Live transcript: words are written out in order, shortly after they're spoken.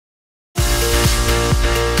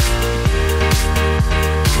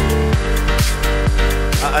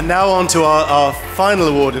And now on to our final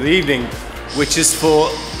award of the evening, which is for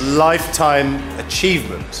Lifetime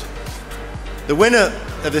Achievement. The winner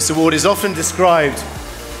of this award is often described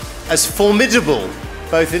as formidable,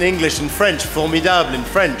 both in English and French, formidable in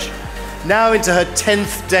French. Now into her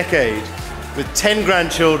 10th decade, with 10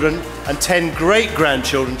 grandchildren and 10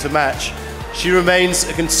 great-grandchildren to match, she remains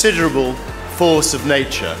a considerable force of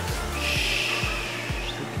nature.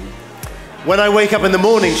 When I wake up in the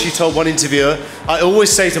morning, she told one interviewer, I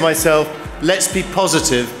always say to myself, let's be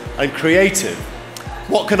positive and creative.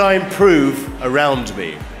 What can I improve around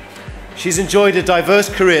me? She's enjoyed a diverse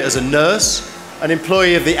career as a nurse, an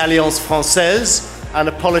employee of the Alliance Française, and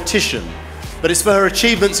a politician. But it's for her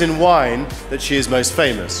achievements in wine that she is most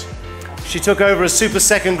famous. She took over a super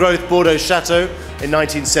second growth Bordeaux château in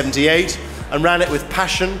 1978 and ran it with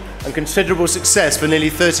passion and considerable success for nearly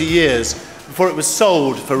 30 years before it was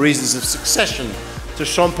sold for reasons of succession to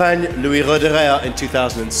Champagne Louis Roederer in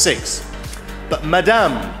 2006. But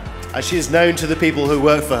Madame, as she is known to the people who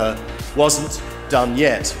work for her, wasn't done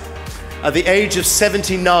yet. At the age of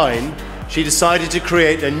 79, she decided to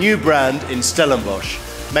create a new brand in Stellenbosch,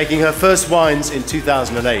 making her first wines in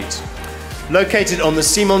 2008. Located on the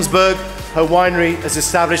Simonsberg, her winery has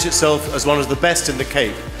established itself as one of the best in the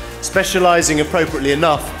Cape, specialising appropriately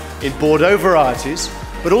enough in Bordeaux varieties,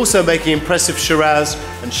 but also making impressive Shiraz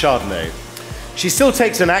and Chardonnay. She still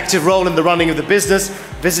takes an active role in the running of the business,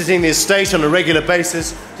 visiting the estate on a regular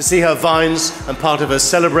basis to see her vines and part of her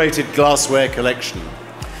celebrated glassware collection.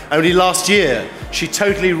 Only last year, she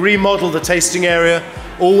totally remodeled the tasting area,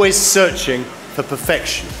 always searching for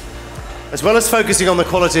perfection. As well as focusing on the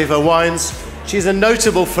quality of her wines, she is a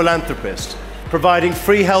notable philanthropist, providing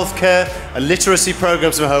free healthcare and literacy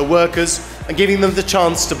programs for her workers and giving them the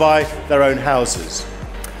chance to buy their own houses.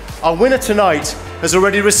 Our winner tonight has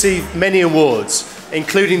already received many awards,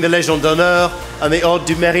 including the Légion d'honneur and the Ordre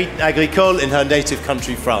du Mérite Agricole in her native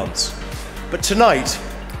country, France. But tonight,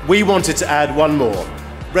 we wanted to add one more,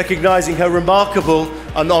 recognizing her remarkable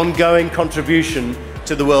and ongoing contribution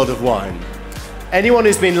to the world of wine. Anyone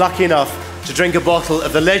who's been lucky enough to drink a bottle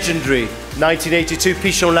of the legendary 1982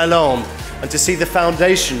 Pichon-Lalande and to see the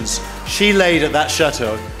foundations she laid at that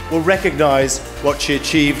château will recognize what she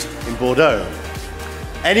achieved in Bordeaux.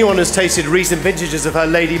 Anyone who's tasted recent vintages of her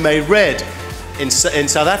Lady May Red in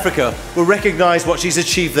South Africa will recognize what she's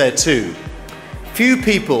achieved there too. Few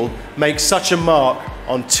people make such a mark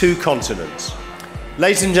on two continents.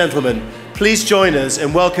 Ladies and gentlemen, please join us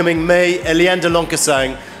in welcoming May-Eliane de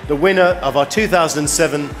Lencquesaing, the winner of our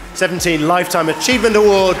 2017 Lifetime Achievement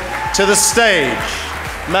Award, to the stage.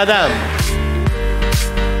 Madame.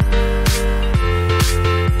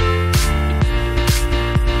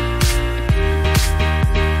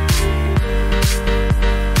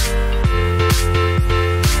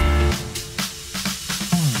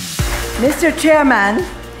 Mr. Chairman,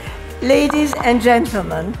 ladies and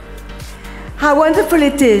gentlemen, how wonderful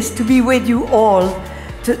it is to be with you all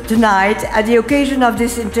tonight at the occasion of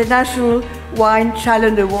this International Wine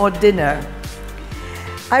Challenge Award dinner.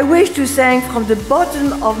 I wish to thank from the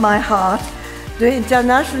bottom of my heart the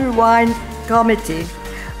International Wine Committee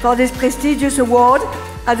for this prestigious award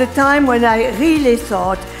at a time when I really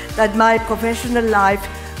thought that my professional life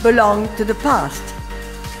belonged to the past.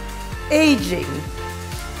 Aging.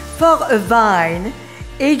 For a vine,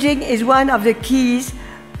 aging is one of the keys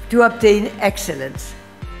to obtain excellence.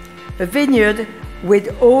 A vineyard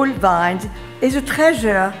with old vines is a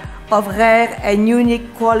treasure of rare and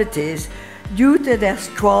unique qualities due to their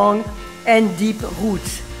strong and deep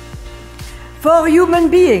roots. For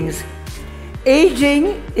human beings,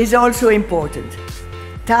 aging is also important.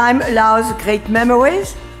 Time allows great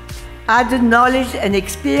memories, added knowledge and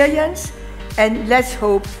experience, and let's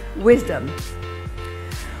hope, wisdom.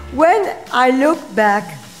 When I look back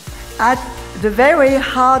at the very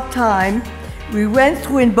hard time we went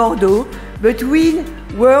through in Bordeaux between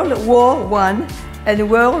World War I and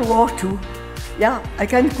World War II, yeah, I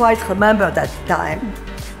can't quite remember that time.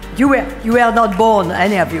 You were not born,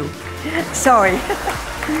 any of you. Sorry.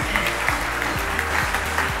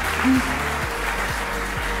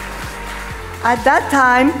 At that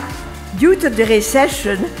time, due to the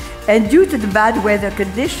recession and due to the bad weather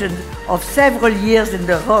conditions of several years in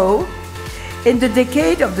a row, in the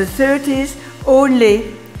decade of the 30s,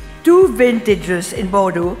 only two vintages in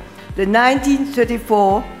Bordeaux, the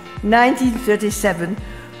 1934-1937,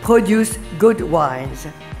 produced good wines.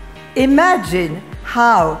 Imagine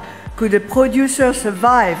how could a producer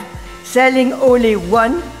survive selling only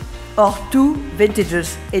one or two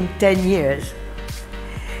vintages in 10 years.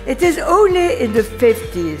 It is only in the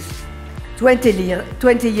 50s,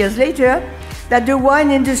 20 years later, that the wine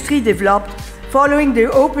industry developed following the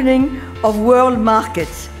opening of world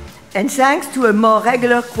markets, and thanks to a more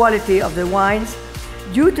regular quality of the wines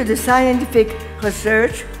due to the scientific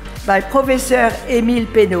research by Professor Émile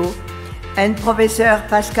Pénaud and Professor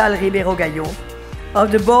Pascal Ribeiro-Gaillon of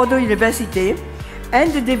the Bordeaux University,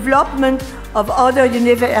 and the development of other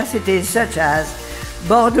universities such as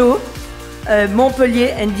Bordeaux,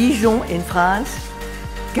 Montpellier and Dijon in France,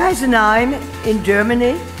 Geisenheim in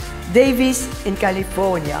Germany, Davis in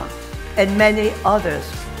California, and many others.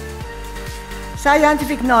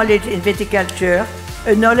 Scientific knowledge in viticulture,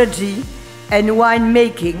 enology, and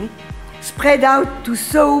winemaking spread out to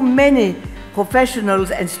so many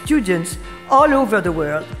professionals and students all over the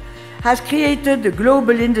world has created the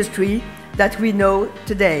global industry that we know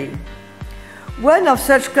today. One of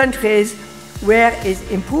such countries where its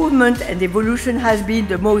improvement and evolution has been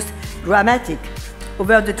the most dramatic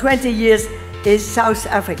over the 20 years is South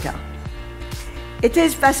Africa. It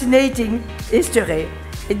is fascinating history.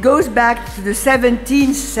 It goes back to the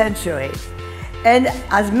 17th century, and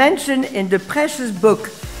as mentioned in the precious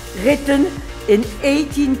book written in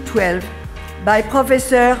 1812 by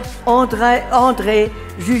Professor André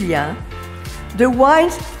Julien, the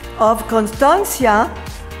wines of Constantia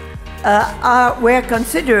were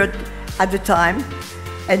considered at the time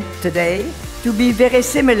and today to be very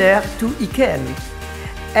similar to Yquem,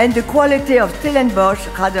 and the quality of Stellenbosch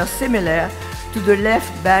rather similar to the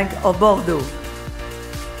left bank of Bordeaux.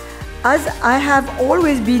 As I have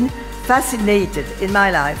always been fascinated in my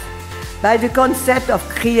life by the concept of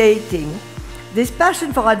creating, this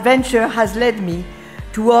passion for adventure has led me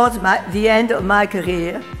towards the end of my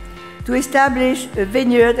career to establish a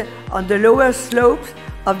vineyard on the lower slopes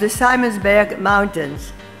of the Simonsberg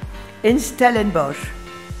Mountains in Stellenbosch,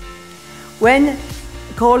 when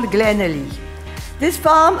called Glenelly. This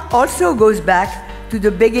farm also goes back to the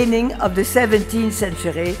beginning of the 17th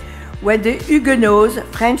century, when the Huguenots,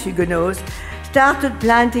 French Huguenots, started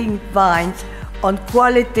planting vines on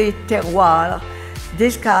qualité terroir,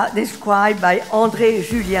 described by André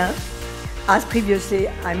Julien, as previously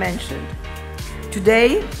I mentioned.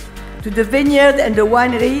 Today, to the vineyard and the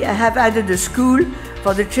winery, I have added a school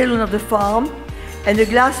for the children of the farm and a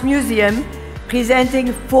glass museum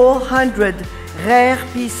presenting 400 rare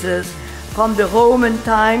pieces from the Roman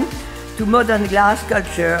time to modern glass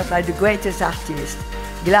sculpture by the greatest artists.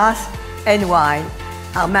 Glass and wine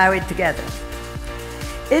are married together.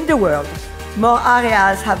 In the world, more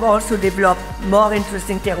areas have also developed more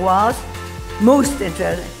interesting terroirs, most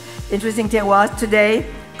interesting terroirs today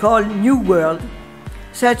called New World,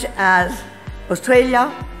 such as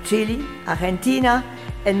Australia, Chile, Argentina,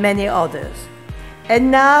 and many others.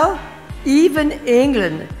 And now, even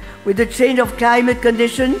England, with the change of climate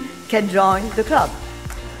condition, can join the club.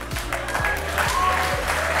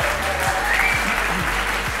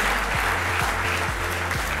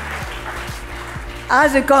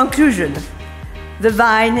 As a conclusion, the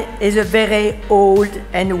vine is a very old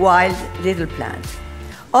and wild little plant.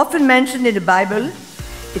 Often mentioned in the Bible,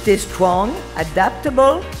 it is strong,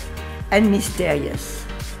 adaptable, and mysterious.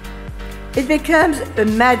 It becomes a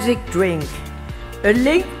magic drink, a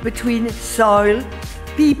link between soil,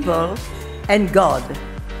 people, and God.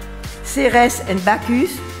 Ceres and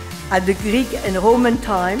Bacchus at the Greek and Roman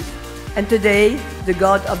time, and today the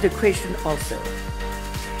god of the creation also.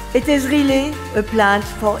 It is really a plant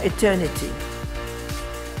for eternity.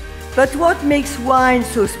 But what makes wine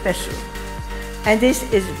so special, and this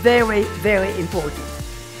is very, very important,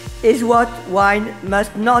 is what wine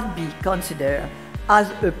must not be considered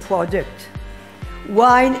as a product.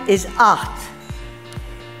 Wine is art.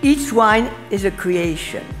 Each wine is a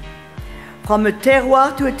creation. From a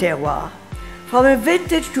terroir to a terroir, from a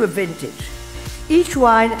vintage to a vintage, each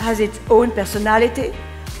wine has its own personality,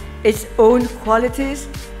 its own qualities,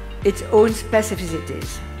 its own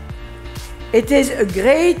specificities. It is a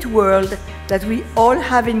great world that we all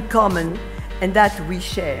have in common and that we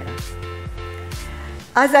share.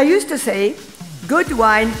 As I used to say, good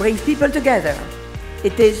wine brings people together.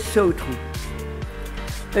 It is so true.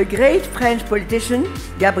 A great French politician,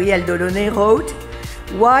 Gabriel Delaunay, wrote,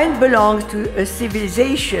 "Wine belongs to a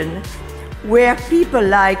civilization where people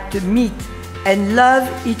like to meet and love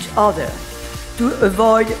each other, to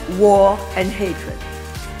avoid war and hatred."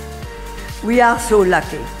 We are so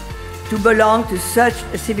lucky to belong to such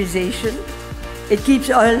a civilization. It keeps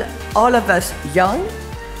all of us young,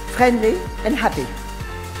 friendly, and happy.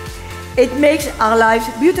 It makes our lives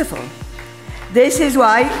beautiful. This is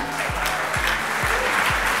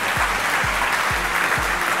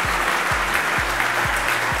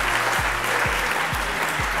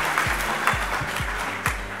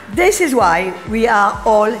why we are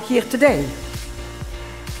all here today.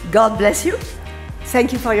 God bless you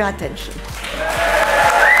Thank you for your attention.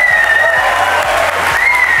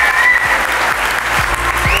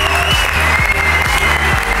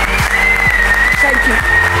 Thank you.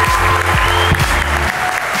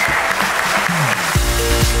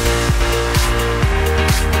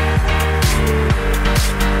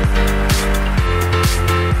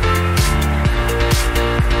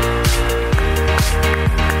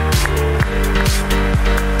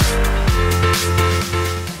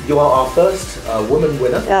 You are our first woman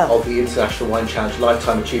winner Yeah. of the International Wine Challenge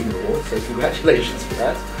Lifetime Achievement Award, so congratulations for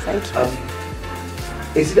that. Thank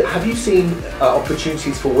you. Have you seen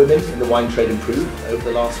opportunities for women in the wine trade improve over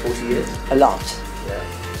the last 40 years? A lot. Yeah.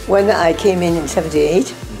 When I came in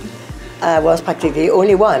 78, I was practically the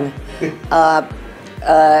only one.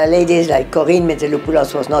 Ladies like Corinne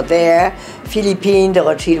Metzelopoulos was not there, Philippine de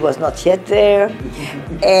Rothschild was not yet there,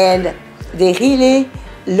 and they really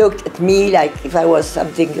looked at me like if I was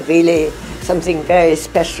something very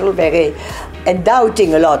special, and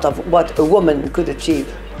doubting a lot of what a woman could achieve.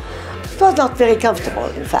 It was not very comfortable,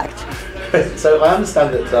 in fact. So I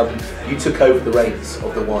understand that you took over the reins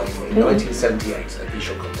of the wine in 1978 at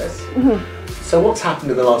Pichon contest. So what's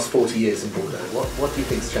happened in the last 40 years in Bordeaux? What do you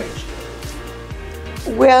think's changed?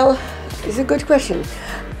 Well, it's a good question.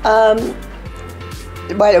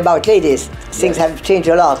 Well, about ladies, things have changed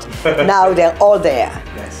a lot. Now they're all there.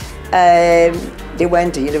 Yes. They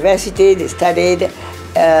went to university, they studied.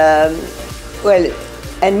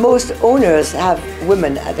 And most owners have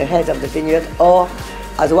women at the head of the vineyard or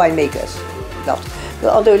as winemakers. Not.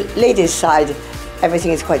 But on the ladies' side,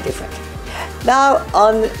 everything is quite different. Now,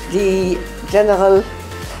 on the general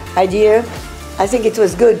idea, I think it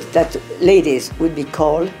was good that ladies would be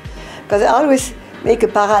called, because I always make a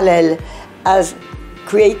parallel as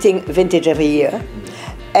creating vintage every year,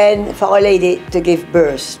 and for a lady to give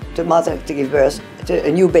birth, the mother to give birth to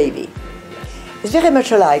a new baby. It's very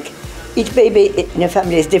much alike. Each baby in a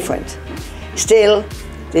family is different. Still,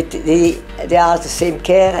 they are the same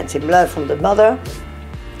care and same love from the mother,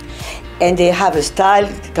 and they have a style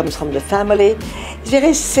that comes from the family. It's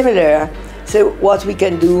very similar to what we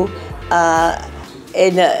can do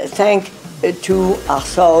thank to our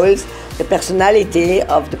soils, the personality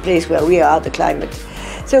of the place where we are, the climate.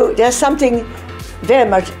 So there's something very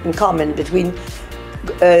much in common between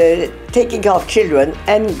taking care of children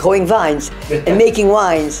and growing vines and making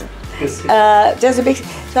wines. There's a big.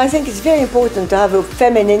 So I think it's very important to have a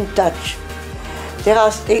feminine touch.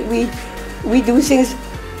 We do things,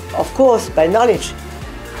 of course, by knowledge,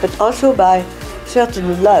 but also by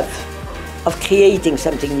certain love of creating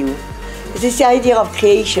something new. This idea of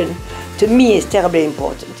creation, to me, is terribly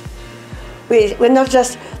important. We're not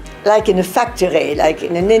just like in a factory, like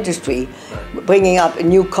in an industry, bringing up a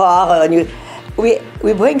new car or a new. We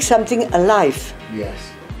bring something alive. Yes.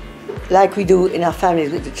 Like we do in our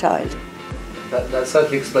families with the child. That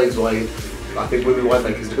certainly explains why I think women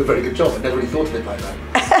winemakers do a very good job. I never really thought of it like that.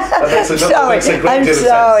 That makes a great deal of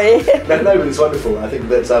sense. No, but it's wonderful. I think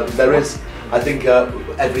that there is. I think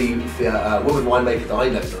every woman winemaker that I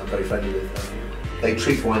know that I'm very friendly with, they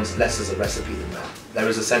treat wines less as a recipe than that. There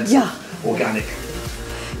is a sense of organic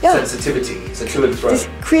sensitivity. It's a to and fro. It's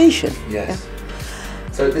creation. Yes.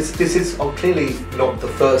 Yeah. So this is clearly not the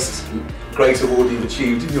first great award you've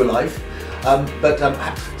achieved in your life.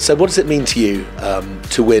 So what does it mean to you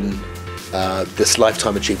to win this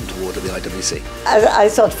Lifetime Achievement Award at the IWC? I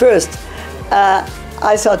thought first,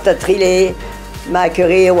 I thought that really my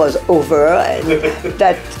career was over and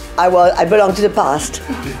that I belonged to the past.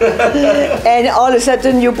 And all of a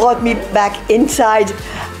sudden you brought me back inside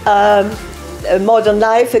modern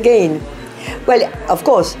life again. Well, of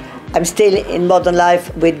course, I'm still in modern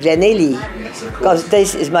life with Glenelly, because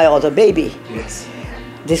this is my other baby. Yes.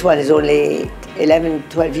 This one is only 11,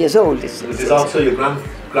 12 years old. This is Arthur, your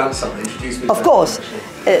grandson. Introduce me. Of course,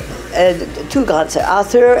 two grandsons,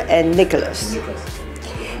 Arthur and Nicholas.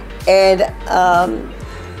 And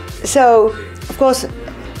so, of course,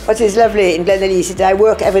 what is lovely in Glenelly is that I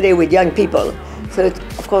work every day with young people. So,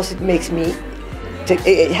 of course, it makes me.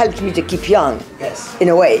 It helps me to keep young, yes, in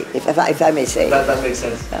a way, if I may say. That makes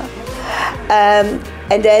sense.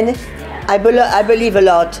 And then I believe a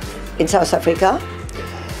lot in South Africa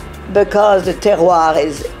because the terroir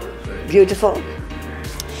is beautiful.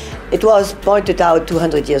 It was pointed out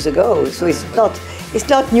 200 years ago, so it's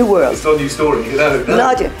not new world. It's not a new story, you know.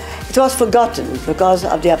 It was forgotten because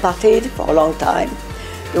of the apartheid for a long time.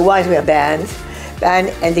 The wines were banned,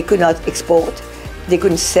 and they could not export. They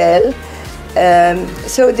couldn't sell.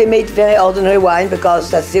 So they made very ordinary wine because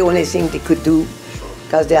that's the only thing they could do,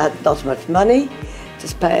 because they had not much money to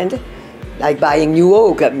spend. like buying new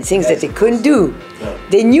oak, I mean, things that they couldn't do. No.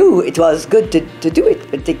 They knew it was good to do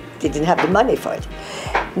it, but they didn't have the money for it.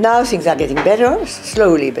 Now things are getting better,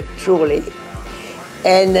 slowly but surely,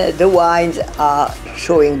 and the wines are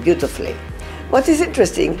showing beautifully. What is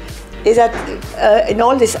interesting is that in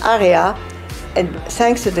all this area, and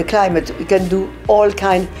thanks to the climate, we can do all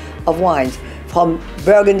kinds of wines, from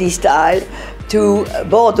Burgundy style to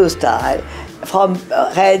Bordeaux style, from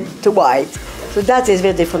red to white. So that is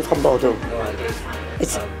very different from Bordeaux. No, I agree.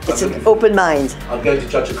 It's an open mind. I'm going to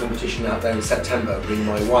judge a competition out there in September, bringing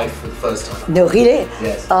my wife for the first time. No, really?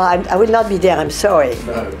 Yes. I will not be there, I'm sorry.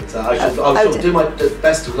 No, but I shall do my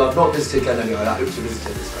best. I've not visited Glen anyway. I hope to visit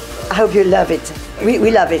it this time. I hope you love it.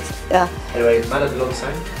 We love it. Yeah. Anyway, May-Eliane de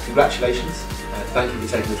Lencquesaing, congratulations. Thank you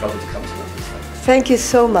for taking the trouble to come to London. Thank you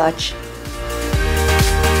so much.